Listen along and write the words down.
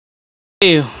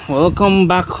Hey, welcome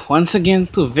back once again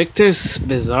to Victor's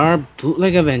Bizarre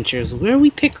Bootleg Adventures, where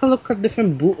we take a look at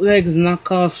different bootlegs,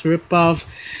 knockoffs, rip-off,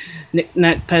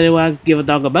 knick-knack, paddywhack, give a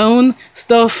dog a bone,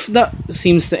 stuff that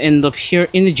seems to end up here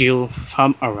in the jail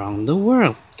from around the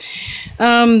world.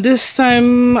 This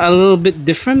time a little bit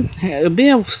different. It'll be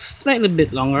a slightly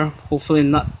bit longer, hopefully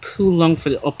not too long for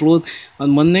the upload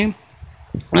on Monday.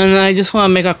 And I just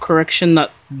want to make a correction that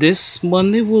this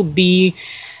Monday will be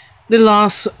the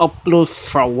last upload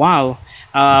for a while.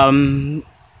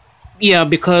 Yeah,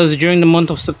 because during the month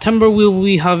of September we'll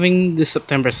be having the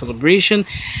September celebration,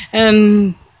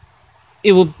 and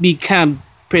it will be kind of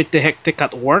pretty hectic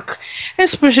at work,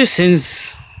 especially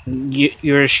since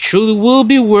yours truly will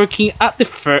be working at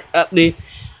the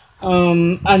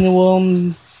annual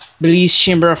Belize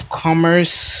Chamber of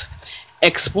Commerce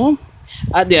Expo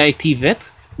at the IT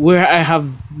Vet, where I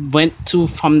have went to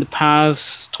from the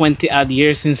past 20 odd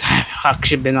years since I've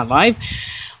actually been alive.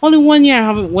 Only 1 year I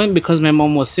haven't went because my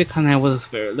mom was sick and I was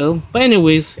very little. But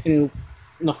anyways,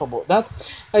 enough about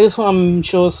that. I just want to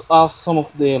show off some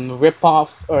of the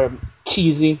rip-off or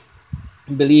cheesy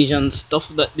Belizean stuff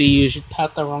that they usually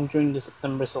tat around during the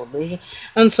September celebration,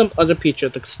 and some other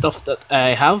patriotic stuff that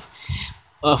I have.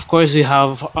 Of course, we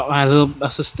have my little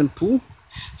assistant Pooh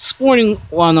sporting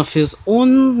one of his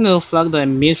own little flag that I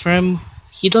made for him.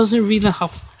 He doesn't really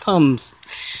have thumbs,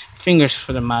 fingers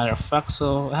for the matter of fact,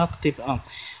 so I have to tape it on.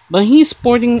 But he's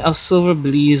sporting a silver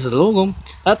Belize logo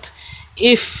that,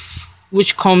 if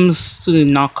which comes to the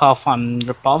knockoff and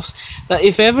ripoffs, that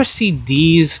if I ever see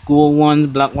these gold ones,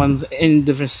 black ones in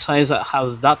different size that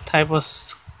has that type of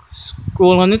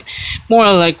scroll on it,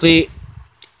 more likely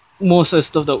most of the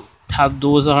stuff that have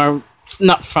those are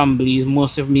not from Belize,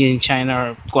 most of me in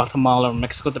China or Guatemala or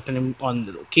Mexico, depending on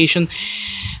the location,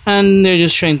 and they're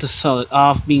just trying to sell it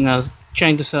off,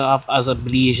 trying to sell it off as a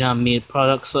Belizean made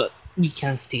product, so we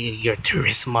can steal your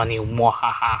tourist money.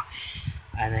 Mwahaha.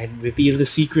 And I reveal the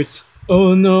secrets.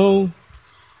 Oh no!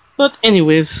 But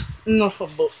anyways, enough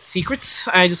about secrets.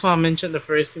 I just want to mention the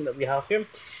first thing that we have here,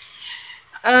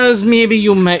 as maybe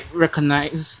you might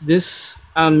recognize this.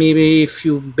 Maybe if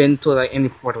you've been to like any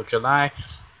 4th of July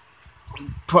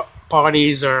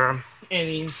parties or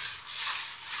any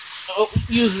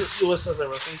use US as a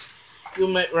reference, you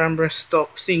might remember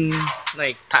stuff thing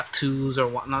like tattoos or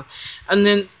whatnot. And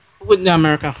then with the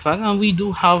American flag, and we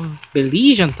do have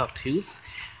Belizean tattoos,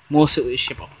 mostly with the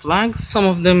shape of flags. Some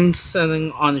of them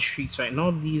selling on the streets right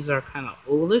now. These are kind of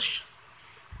oldish.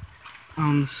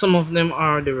 Some of them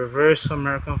are the reverse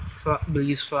American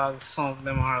Belize flags. Some of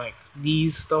them are like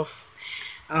these stuff.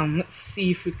 Let's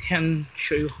see if we can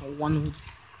show you how one would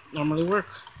normally work.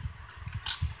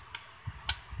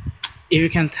 If you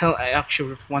can tell, I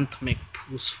actually want to make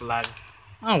Pooh's flag.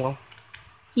 Oh well,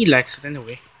 he likes it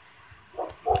anyway.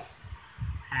 Wait,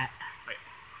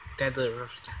 that's the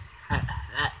reference.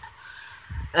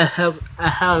 I have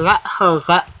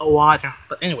got water,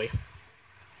 but anyway,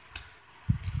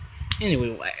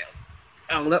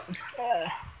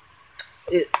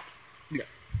 it.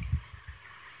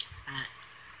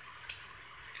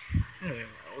 Anyway,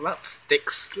 that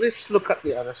sticks. Let's look at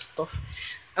the other stuff.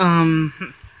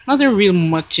 Not real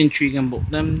much intriguing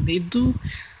about them. They do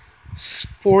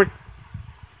sport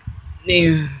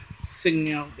the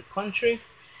signal of the country.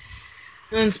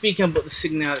 And speaking about the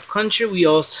signal of the country, we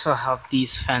also have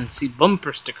these fancy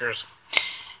bumper stickers.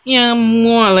 Yeah,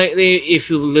 more likely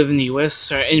if you live in the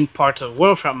US or any part of the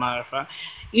world for a matter of fact,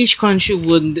 each country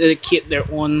would dedicate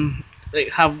their own,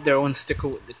 have their own sticker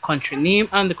with the country name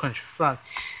and the country flag.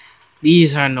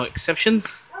 These are no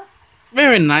exceptions.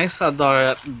 Very nice, $1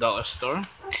 at the dollar store.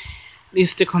 They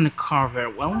stick on the car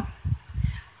very well.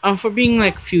 And for being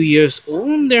like a few years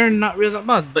old, they're not really that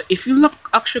bad. But if you look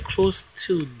actually close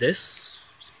to this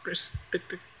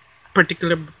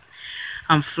particular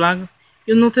flag,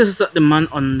 you'll notice that the man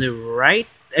on the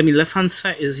left hand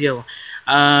side is yellow.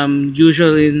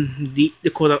 Usually the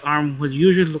coat of arm would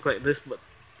usually look like this, but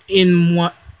in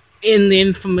the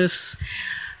infamous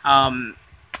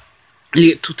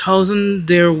late 2000,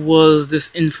 there was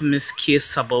this infamous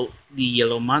case about the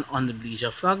yellow man on the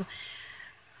Belizean flag,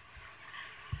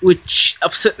 which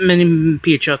upset many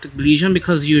patriotic Belizean,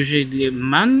 because usually the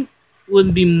man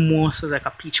would be more so like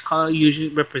a peach color, usually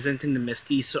representing the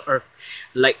mestizo or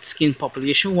light skinned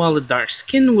population, while the dark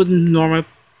skin would normally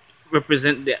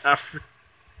represent the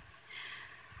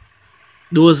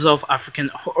those of African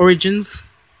origins.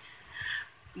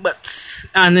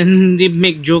 And then they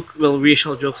make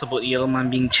racial jokes about yellow man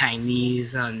being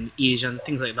Chinese and Asian,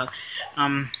 things like that.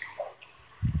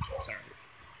 Sorry.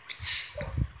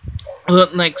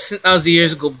 But like as the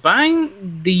years go by,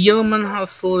 the yellow man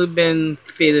has slowly been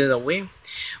faded away.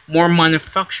 More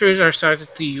manufacturers are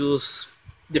started to use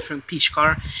different peach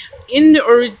color. In the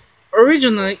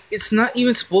original, it's not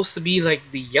even supposed to be like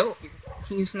the yellow.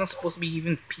 It's not supposed to be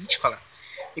even peach color,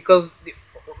 because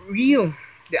real,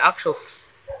 the actual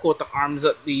coat of arms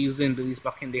that they used in Belize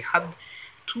back in, they had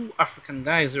two African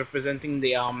guys representing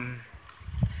the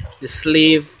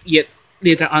slave, yet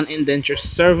later on indentured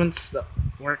servants that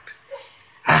worked.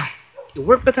 It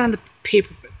worked better on the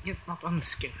paper, but yet not on the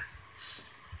skin.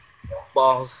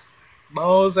 Balls.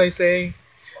 Balls, I say.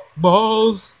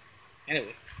 Balls.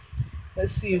 Anyway,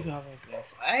 let's see if we have anything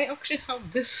else. I actually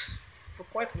have this for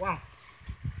quite a while.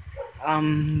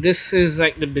 This is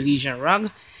like the Belizean rug.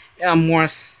 More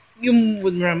you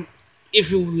would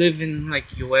if you live in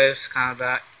like US,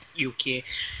 Canada, UK.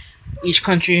 Each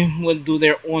country would do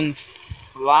their own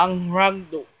flag rug,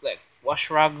 like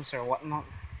wash rugs or whatnot.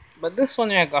 But this one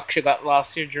I actually got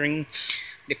last year during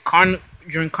the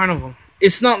during carnival.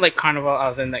 It's not like carnival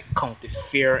as in like county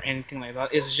fair or anything like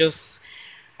that. It's just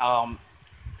um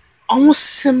almost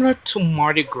similar to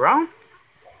Mardi Gras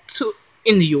to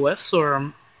in the US,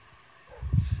 or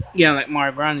yeah, like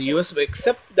Mardi Gras in the US, but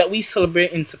except that we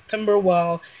celebrate in September,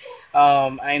 while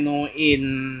I know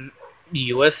in the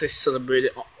US they celebrate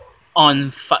it on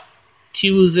Fat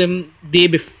Tuesday, day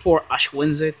before Ash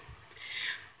Wednesday,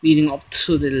 leading up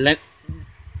to the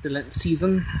Lent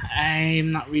season. I'm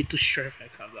not really too sure if I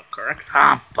have that correct.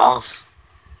 Ah, balls.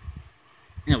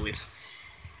 Anyways,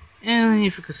 and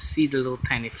if you could see the little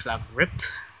tiny flag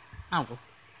ripped, oh well.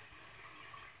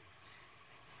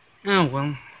 Oh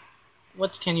well.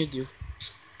 What can you do?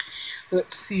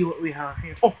 Let's see what we have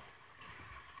here. Oh,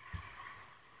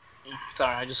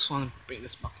 sorry. I just want to bring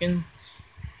this back in.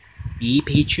 Be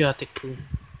patriotic, poo.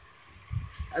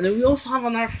 And then we also have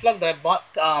another flag that I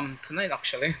bought tonight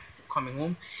actually, coming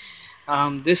home.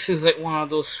 This is like one of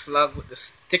those flag with the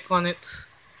stick on it.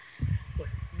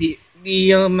 The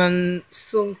yellow man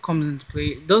still comes into play.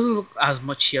 It doesn't look as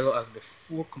much yellow as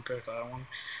before compared to the other one.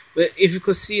 But if you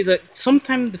could see that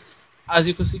sometimes as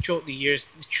you can see throughout the years,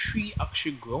 the tree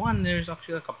actually grow and there's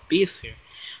actually like a base here.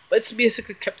 But it's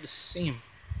basically kept the same.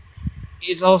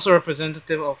 It's also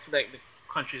representative of like the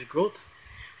country's growth.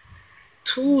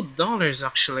 $2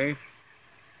 actually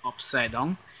upside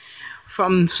down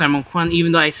from Simon Kwan,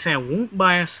 even though I say I won't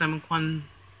buy a Simon Kwan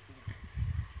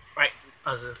right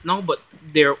as of now, but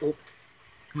they're open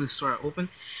when the store are open,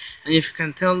 and if you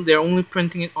can tell, they're only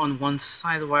printing it on one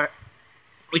side,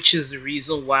 which is the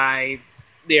reason why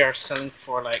they are selling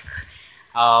for like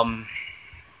 $2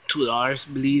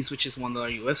 Belize, which is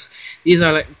 $1 US. These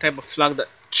are like the type of flag that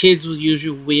kids will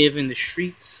usually wave in the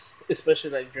streets, especially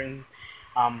like during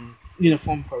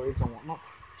uniform parades and whatnot.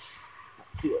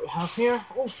 Let's see what we have here.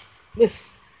 Oh,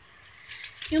 this.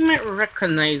 You might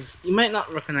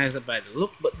not recognize it by the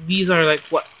look, but these are like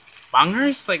what,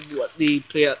 bangers, like what they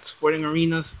play at sporting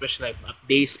arenas, especially like at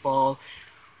baseball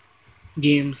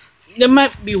games. They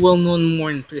might be well known more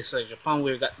in places like Japan,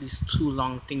 where you got these two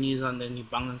long thingies and then you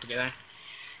bang them together.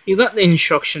 You got the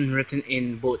instruction written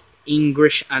in both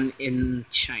English and in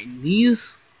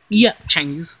Chinese. Yeah,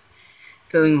 Chinese.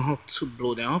 Telling you how to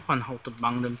blow them up and how to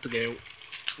bang them together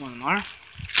one another.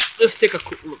 Let's take a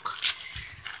quick look.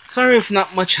 Sorry if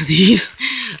not much of these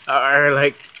are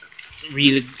like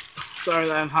really. Sorry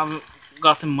that I haven't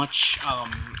gotten much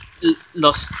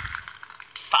lost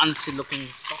fancy looking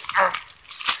stuff.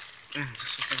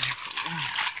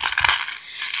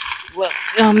 Well,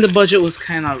 the budget was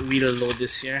kind of really low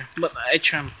this year, but I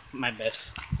tried my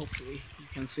best. Hopefully you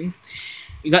can see.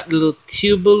 You got the little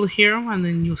tubal here, and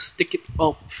then you stick it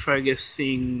up for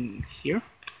guessing here.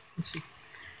 Let's see.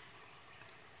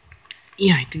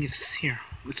 Yeah, I think it's here.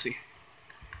 Let's see.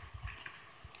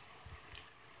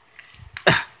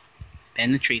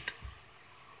 Penetrate.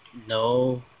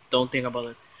 No, don't think about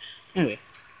it. Anyway,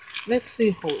 let's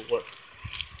see how it works.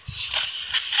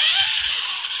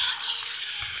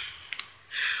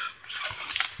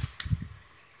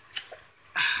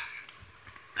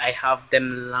 I have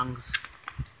them lungs.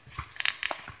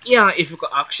 Yeah, if you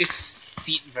could actually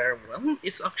see it very well,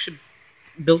 it's actually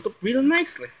built up really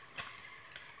nicely.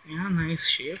 Yeah, nice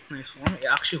shape, nice form. It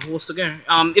actually holds together.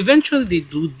 Eventually they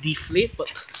do deflate,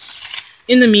 but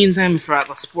in the meantime, if you're at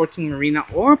a sporting arena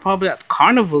or probably at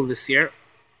Carnival this year,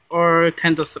 or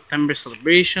 10th of September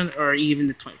celebration, or even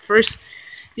the 21st,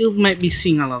 you might be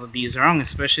seeing a lot of these around,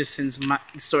 especially since the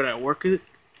store that I work at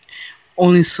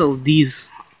only sell these.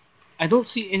 I don't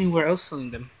see anywhere else selling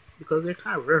them because they're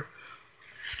kind of rare.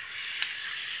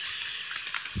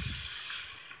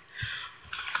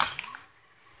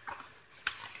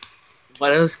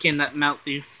 What else can that melt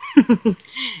you? You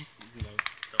know,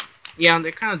 so, yeah,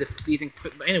 they're kind of defeating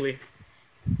quick, but anyway,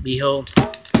 behold,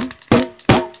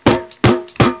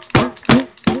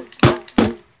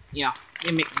 yeah,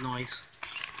 they make noise.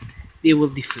 They will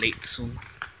deflate soon.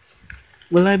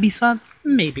 Will I be sad?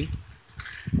 Maybe,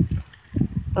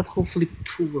 but hopefully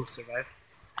Pooh will survive.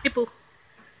 Hey Pooh.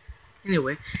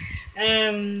 Anyway,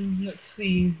 let's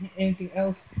see anything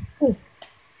else. Oh,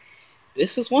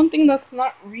 this is one thing that's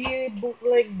not really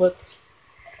bootleg, but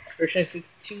or should I say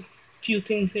two few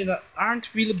things here that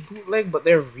aren't really bootleg, but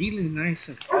they're really nice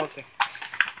and quality.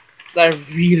 That I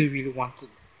really want to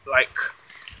like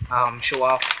show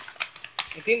off.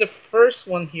 I think the first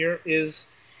one here is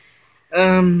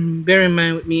bear in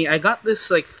mind with me. I got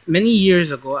this like many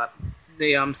years ago at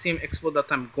the same expo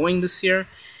that I'm going this year,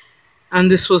 and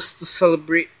this was to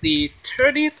celebrate the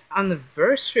 30th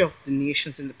anniversary of the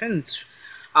nation's independence.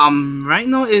 Right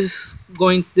now is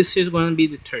going. This year is going to be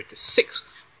the 36th,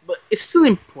 but it's still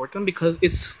important because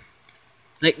it's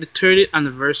like the 30th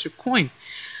anniversary coin.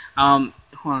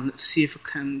 Hold on, let's see if I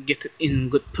can get it in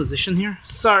good position here.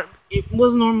 Sorry, it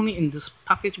was normally in this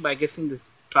package, but I guess in the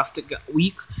plastic got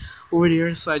weak over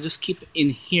there, so I just keep it in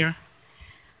here.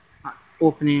 Not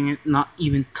opening it, not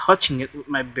even touching it with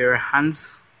my bare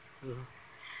hands.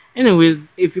 Anyway,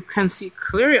 if you can see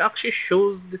clearly, it actually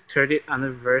shows the 30th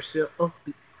anniversary of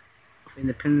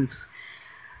independence.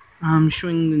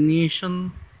 Showing the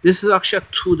nation. This is actually a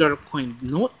 $2 coin.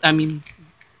 Note, I mean,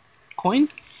 coin.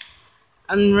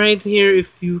 And right here,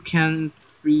 if you can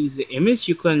freeze the image,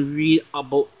 you can read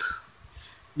about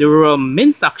the Royal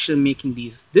Mint actually making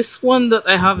these. This one that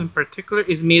I have in particular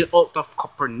is made out of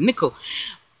copper nickel,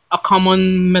 a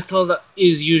common metal that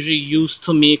is usually used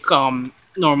to make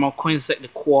normal coins like the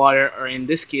quarter, or in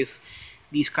this case,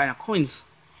 these kind of coins.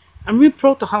 I'm really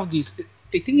proud to have these.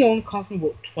 I think they only cost me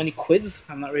about 20 quids.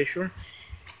 I'm not really sure.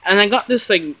 And I got this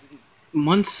like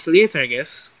months later, I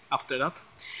guess, after that.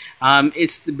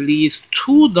 It's the Belize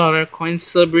 $2 coin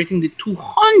celebrating the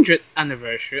 200th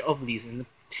anniversary of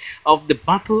of the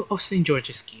Battle of St.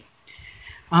 George's Key.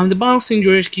 The Battle of St.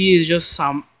 George's Key is just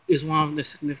is one of the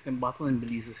significant battles in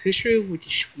Belize's history,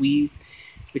 which the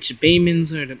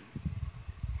Baymans or the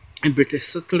British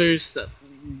settlers that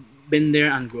been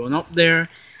there and grown up there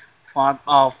fought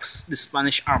off the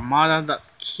Spanish Armada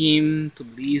that came to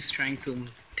Belize trying to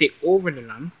take over the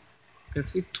land. You can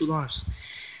see $2.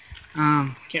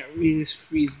 Can't really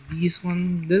freeze these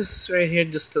one. This right here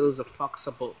just tells the facts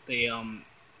about the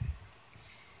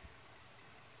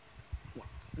what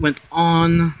went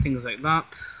on, things like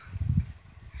that.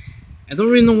 I don't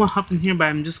really know what happened here, but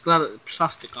I'm just glad that the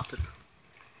plastic got it.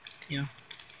 Yeah.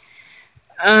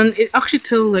 And it actually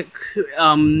tells like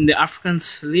the African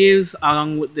slaves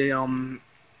along with the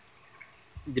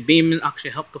Baymen actually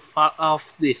helped to fight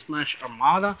off the Spanish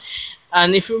Armada.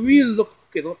 And if you really look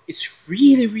it up, it's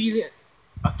really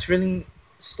a thrilling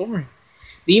story.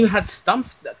 They even had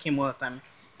stamps that came all the time.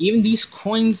 Even these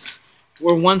coins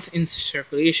were once in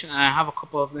circulation, and I have a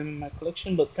couple of them in my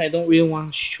collection, but I don't really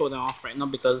want to show them off right now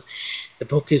because the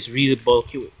book is really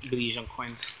bulky with Belizean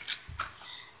coins.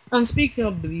 And speaking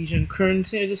of Belizean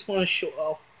currency, I just want to show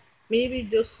off maybe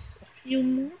just a few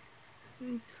more.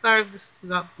 Sorry if this is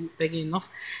not big enough.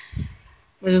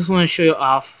 I just want to show you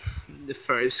off the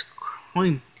first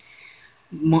coin.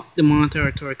 The Monetary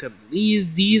Authority of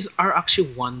Belize. These are actually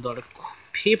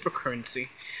 $1 paper currency.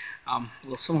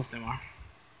 Well, some of them are.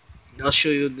 I'll show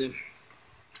you the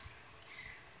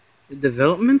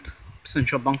development.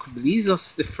 Central Bank of Belize.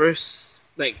 That's the first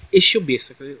like issue,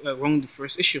 basically. Wrong, the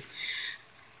first issue.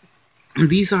 And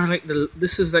these are like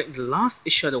this is like the last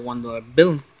issue of the $1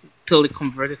 bill till they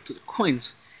converted to the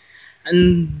coins.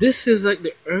 And this is like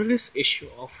the earliest issue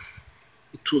of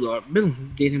the $2 bill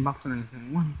dating back to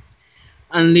 1991.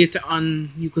 And later on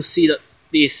you could see that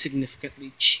they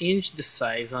significantly changed the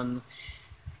size and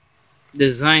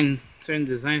certain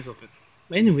designs of it.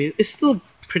 But anyway, it's still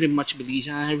pretty much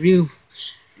Belizean, and I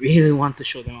really want to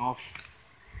show them off.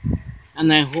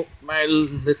 And I hope my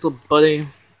little buddy,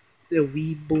 the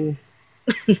Weeble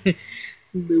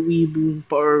the Weeble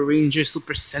Power Ranger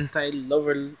Super Sentai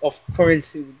lover of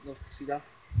currency would love to see that.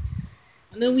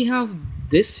 And then we have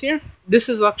this here. This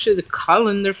is actually the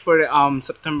calendar for the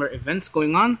September events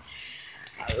going on.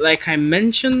 Like I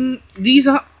mentioned, this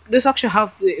actually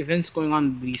has the events going on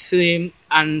in the city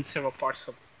and several parts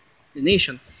of the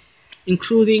nation,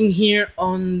 including here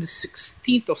on the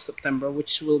 16th of September,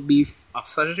 which will be a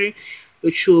Saturday,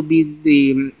 which will be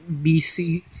the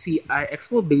BCCI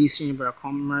Expo, Belize Chamber of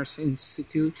Commerce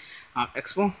Institute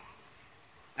Expo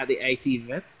at the IT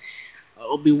Vet.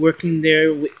 I'll be working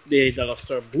there with the Dollar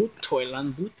Store booth,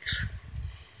 Toyland booth.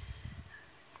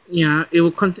 Yeah, it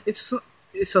will.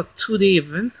 It's a 2 day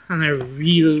event, and I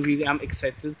really am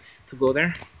excited to go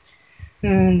there.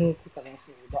 And we'll put that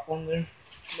one there.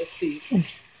 Let's see.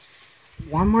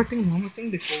 One more thing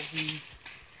before we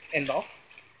end off.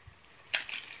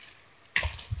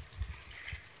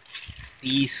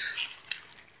 These,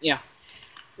 yeah.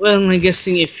 Well, I'm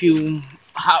guessing if you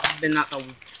have been at a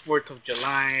 4th of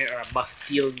July or a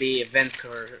Bastille Day event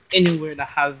or anywhere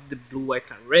that has the blue,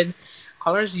 white, and red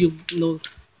colors, you know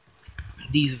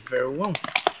these very well.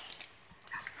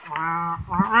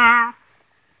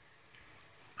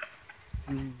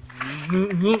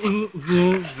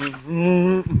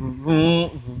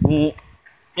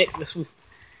 Hey, let's move.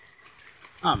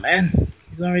 Oh man,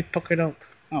 he's already puckered out.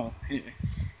 Oh, anyway.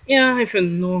 Yeah, if you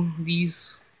know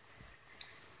these,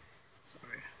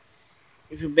 sorry.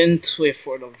 If you've been to a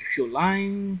 4th of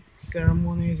July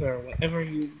ceremonies or whatever,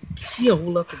 you see a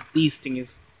whole lot of these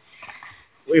things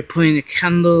where you're putting a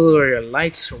candle or your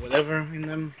lights or whatever in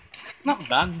them. Not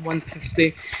bad,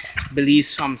 150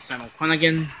 Belize from Simon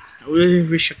Conaghan. I really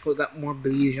wish I could get more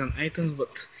Belizean items,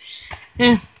 but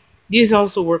yeah, these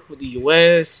also work with the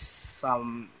US,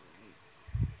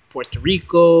 Puerto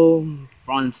Rico,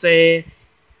 France,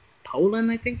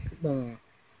 Poland, I think.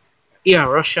 Yeah,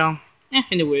 Russia.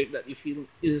 Anyway, that you feel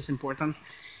is important.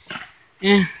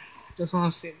 Yeah, just want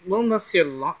to say, well, that's a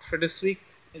lot for this week.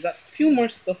 I got a few more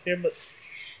stuff here, but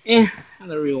I don't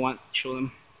really want to show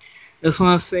them. Just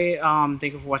want to say,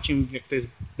 thank you for watching Victor's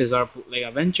Bizarre Bootleg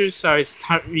Adventures. Sorry, it's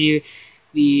not really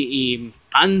the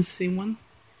fancy one.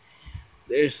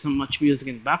 There's not much music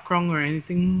in the background or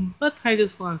anything, but I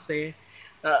just want to say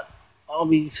that I'll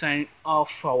be signing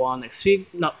off for a while next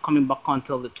week. Not coming back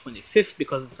until the 25th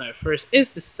because the 21st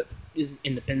is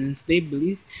Independence Day,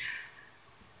 Belize.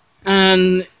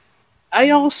 And I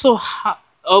also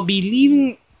I'll be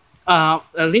leaving a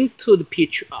link to the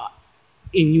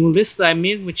a new list that I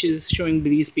made, which is showing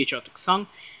Belize patriotic song,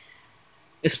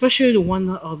 especially the one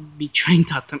that I'll be trying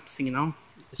to attempt singing now.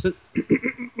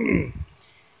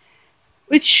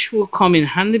 Which will come in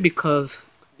handy because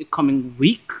the coming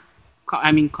week,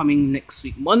 coming next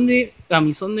week,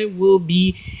 Sunday will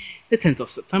be the 10th of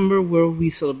September, where we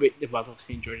celebrate the Battle of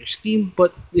St. George's Scheme,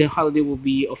 but the holiday will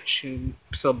be officially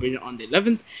celebrated on the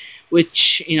 11th,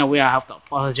 which in a way I have to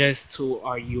apologize to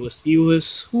our US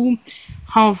viewers who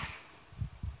have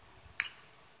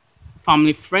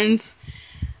family, friends,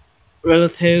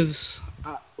 relatives,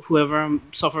 whoever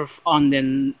suffer on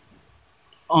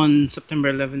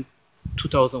September 11th,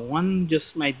 2001.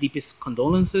 Just my deepest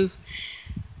condolences.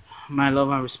 My love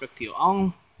and respect to you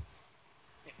all.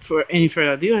 For any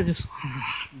further ado, I just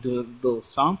do the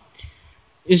song.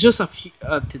 It's just a few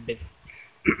tidbit.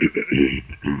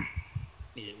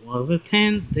 It was the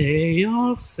 10th day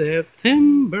of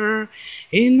September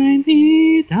in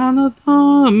 19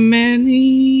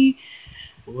 many,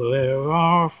 where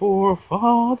our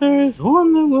forefathers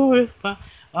won the glorious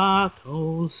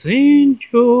battle St.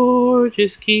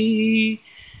 George's Key.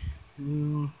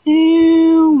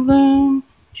 Hail them,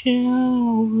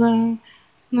 hail them.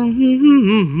 I'll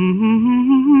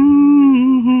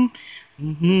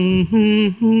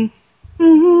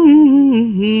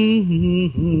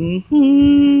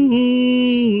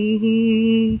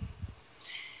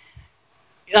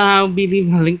be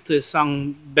leaving a link to the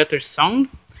song Better Sound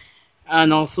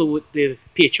and also with the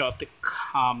patriotic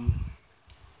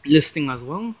listing as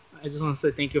well. I just want to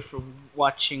say thank you for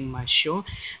watching my show,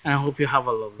 and I hope you have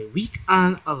a lovely week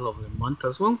and a lovely month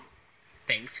as well.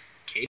 Thanks.